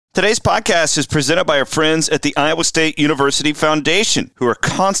Today's podcast is presented by our friends at the Iowa State University Foundation, who are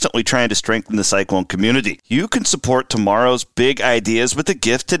constantly trying to strengthen the Cyclone community. You can support tomorrow's big ideas with a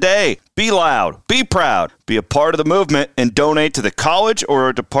gift today. Be loud, be proud, be a part of the movement, and donate to the college or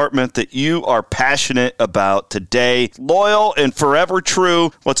a department that you are passionate about today. Loyal and forever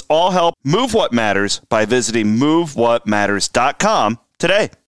true. Let's all help move what matters by visiting movewhatmatters.com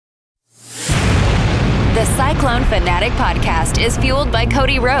today. The Cyclone Fanatic Podcast is fueled by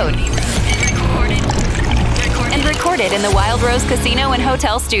Cody Road and recorded in the Wild Rose Casino and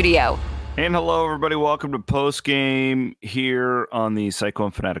Hotel Studio. And hello, everybody. Welcome to Postgame here on the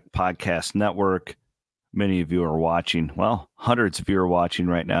Cyclone Fanatic Podcast Network. Many of you are watching, well, hundreds of you are watching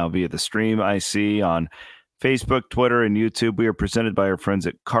right now via the stream I see on Facebook, Twitter, and YouTube. We are presented by our friends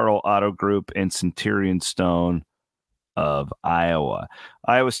at Carl Auto Group and Centurion Stone of Iowa.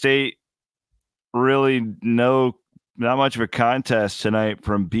 Iowa State, really not much of a contest tonight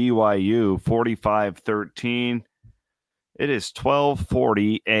from BYU, 45-13. It is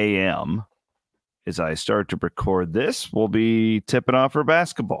 12:40 a.m. as I start to record this. We'll be tipping off for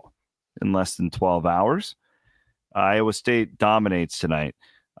basketball in less than 12 hours. Iowa State dominates tonight.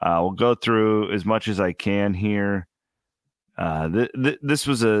 We'll go through as much as I can here. This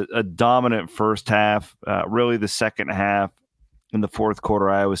was a dominant first half. Really, the second half in the fourth quarter,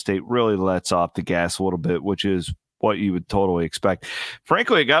 Iowa State really lets off the gas a little bit, which is what you would totally expect.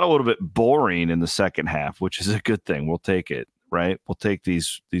 Frankly, it got a little bit boring in the second half, which is a good thing. We'll take it, right? We'll take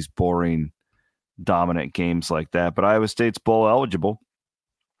these boring, dominant games like that. But Iowa State's bowl eligible.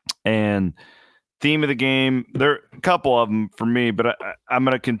 And theme of the game, there are a couple of them for me, but I'm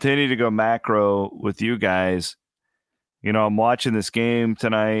going to continue to go macro with you guys. You know, I'm watching this game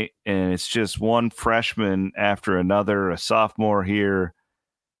tonight, and it's just one freshman after another, a sophomore here,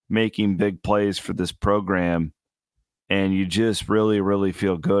 making big plays for this program. And you just really, really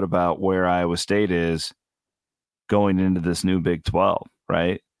feel good about where Iowa State is going into this new Big 12,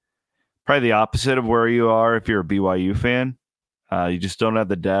 right? Probably the opposite of where you are if you're a BYU fan. You just don't have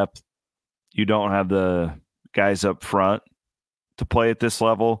the depth. You don't have the guys up front to play at this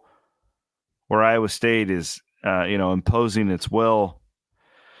level, where Iowa State is imposing its will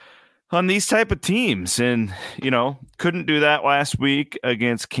on these type of teams. And, couldn't do that last week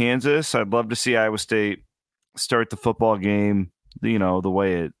against Kansas. I'd love to see Iowa State start the football game, the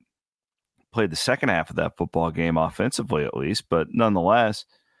way it played the second half of that football game offensively, at least. But nonetheless,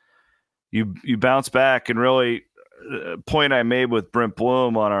 you bounce back. And really, a point I made with Brent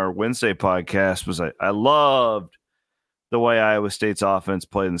Bloom on our Wednesday podcast was I loved the way Iowa State's offense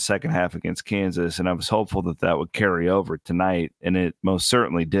played in the second half against Kansas, and I was hopeful that would carry over tonight, and it most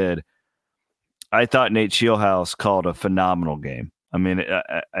certainly did. I thought Nate Scheelhaase called a phenomenal game. I mean,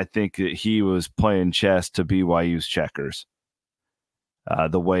 I think that he was playing chess to BYU's checkers,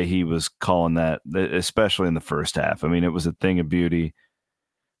 the way he was calling that, especially in the first half. I mean, it was a thing of beauty.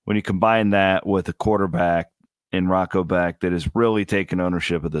 When you combine that with a quarterback in Rocco Beck that is really taking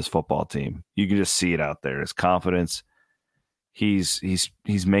ownership of this football team, you can just see it out there. His confidence. He's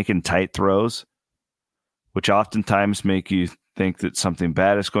making tight throws, which oftentimes make you think that something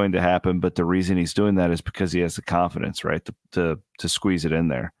bad is going to happen. But the reason he's doing that is because he has the confidence, right, to squeeze it in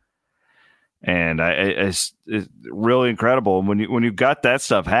there. And it's really incredible when you've got that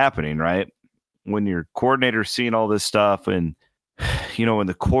stuff happening, right? When your coordinator's seeing all this stuff, and when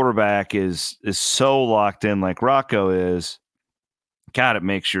the quarterback is so locked in like Rocco is, God, it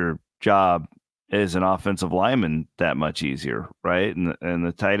makes your job as an offensive lineman that much easier, right? And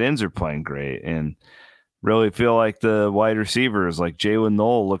the tight ends are playing great, and really feel like the wide receivers, like Jalen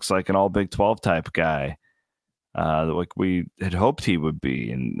Knoll, looks like an all Big 12 type guy, like we had hoped he would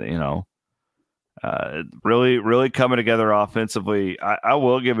be. And, really, really coming together offensively. I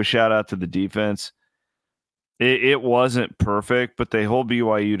will give a shout out to the defense. It wasn't perfect, but they hold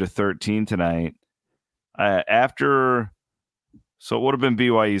BYU to 13 tonight. So it would have been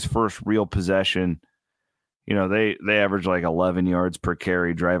BYU's first real possession. They average like 11 yards per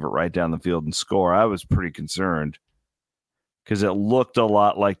carry, drive it right down the field and score. I was pretty concerned because it looked a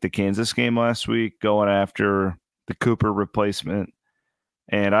lot like the Kansas game last week, going after the Cooper replacement.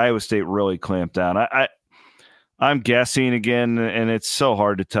 And Iowa State really clamped down. I'm guessing again, and it's so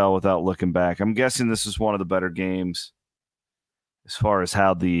hard to tell without looking back. I'm guessing this is one of the better games as far as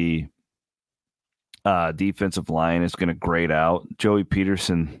how the defensive line is going to grade out. Joey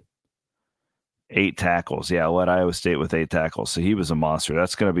Peterson, 8 tackles. Yeah, led Iowa State with 8 tackles. So he was a monster.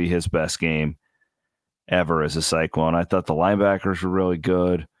 That's going to be his best game ever as a Cyclone. I thought the linebackers were really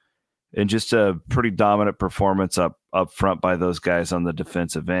good, and just a pretty dominant performance up front by those guys on the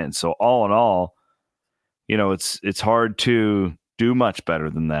defensive end. So all in all, it's hard to do much better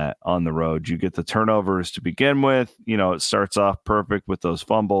than that on the road. You get the turnovers to begin with. It starts off perfect with those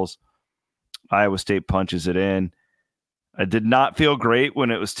fumbles. Iowa State punches it in. I did not feel great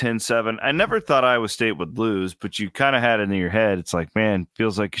when it was 10-7. I never thought Iowa State would lose, but you kind of had it in your head. It's like, man,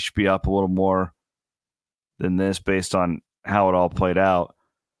 feels like you should be up a little more than this based on how it all played out.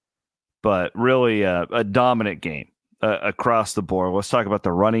 But really a dominant game across the board. Let's talk about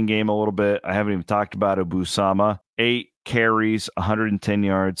the running game a little bit. I haven't even talked about Abusama. 8 carries, 110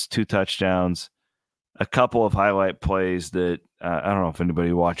 yards, 2 touchdowns, a couple of highlight plays that I don't know if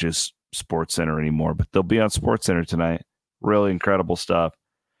anybody watches SportsCenter anymore, but they'll be on SportsCenter tonight. Really incredible stuff.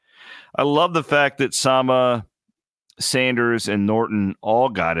 I love the fact that Sama, Sanders, and Norton all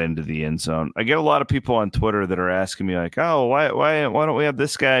got into the end zone. I get a lot of people on Twitter that are asking me like, oh, why don't we have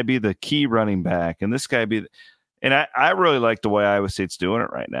this guy be the key running back and this guy be and I really like the way Iowa State's doing it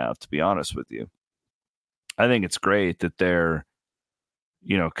right now, to be honest with you. I think it's great that they're,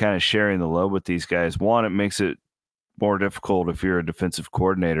 kind of sharing the load with these guys. One, it makes it more difficult if you're a defensive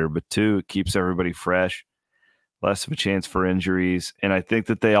coordinator, but 2, it keeps everybody fresh, less of a chance for injuries. And I think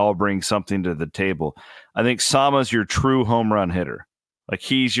that they all bring something to the table. I think Sama's your true home run hitter. Like,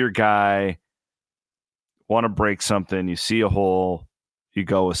 he's your guy. Want to break something, you see a hole, you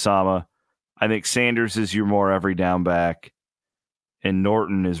go with Sama. I think Sanders is your more every down back, and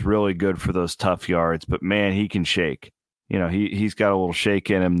Norton is really good for those tough yards. But man, he can shake. He's got a little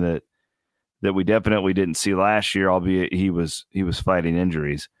shake in him that we definitely didn't see last year, albeit he was fighting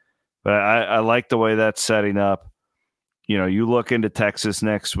injuries. But I like the way that's setting up. You look into Texas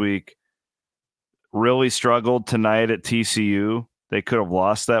next week. Really struggled tonight at TCU. They could have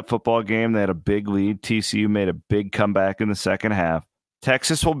lost that football game. They had a big lead. TCU made a big comeback in the second half.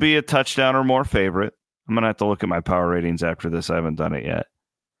 Texas will be a touchdown or more favorite. I'm going to have to look at my power ratings after this. I haven't done it yet.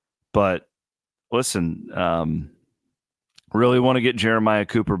 But listen, really want to get Jeremiah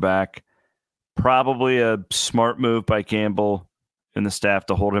Cooper back. Probably a smart move by Campbell and the staff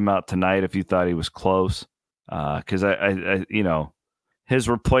to hold him out tonight if you thought he was close. Because I his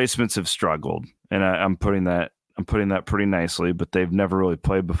replacements have struggled, and I'm putting that pretty nicely, but they've never really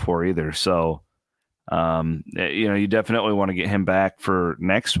played before either. So you definitely want to get him back for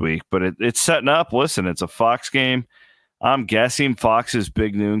next week, but it's setting up. Listen, it's a Fox game. I'm guessing Fox's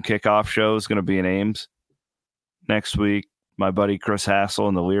big noon kickoff show is going to be in Ames next week. My buddy Chris Hassel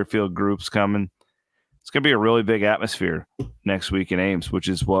and the Learfield group's coming. It's going to be a really big atmosphere next week in Ames, which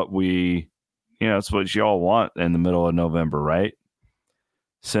is what it's what you all want in the middle of November, right?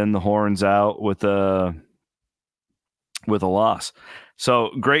 Send the horns out with a loss. So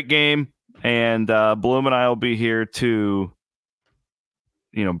great game. And Bloom and I will be here to,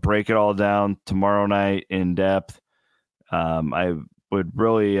 break it all down tomorrow night in depth. I would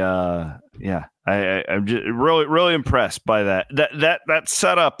really, I'm just really impressed by that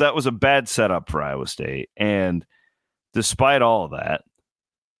setup. That was a bad setup for Iowa State, and despite all of that,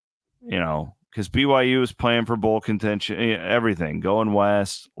 because BYU is playing for bowl contention, everything going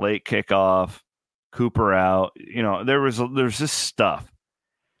west, late kickoff, Cooper out. There's this stuff.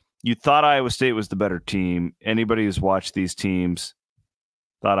 You thought Iowa State was the better team. Anybody who's watched these teams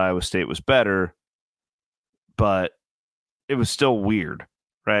thought Iowa State was better, but it was still weird,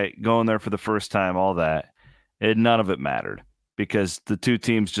 right? Going there for the first time, all that. None of it mattered because the two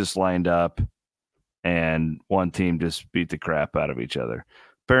teams just lined up and one team just beat the crap out of each other.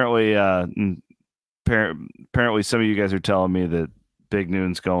 Apparently some of you guys are telling me that Big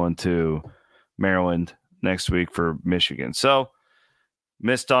Noon's going to Maryland next week for Michigan. So,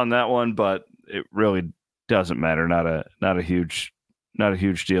 missed on that one, but it really doesn't matter. Not a huge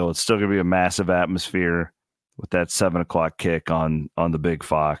deal. It's still going to be a massive atmosphere with that 7:00 kick on the Big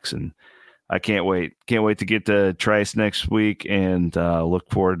Fox, and I can't wait. Can't wait to get to Trice next week, and look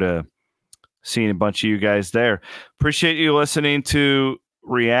forward to seeing a bunch of you guys there. Appreciate you listening to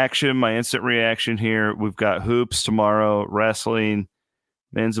my instant reaction here. We've got hoops tomorrow, wrestling,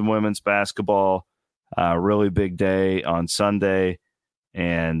 men's and women's basketball. Really big day on Sunday.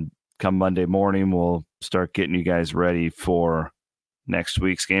 And come Monday morning, we'll start getting you guys ready for next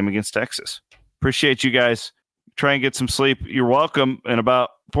week's game against Texas. Appreciate you guys. Try and get some sleep. You're welcome. In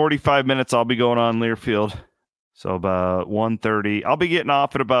about 45 minutes, I'll be going on Learfield. So about 1:30. I'll be getting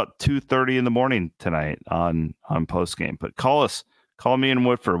off at about 2:30 in the morning tonight on postgame. But call me in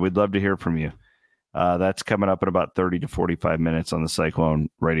Woodford. We'd love to hear from you. That's coming up in about 30 to 45 minutes on the Cyclone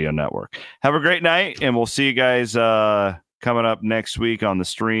Radio Network. Have a great night, and we'll see you guys coming up next week on the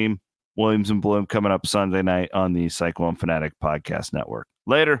stream. Williams and Bloom coming up Sunday night on the Cyclone Fanatic Podcast Network.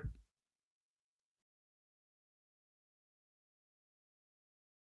 Later.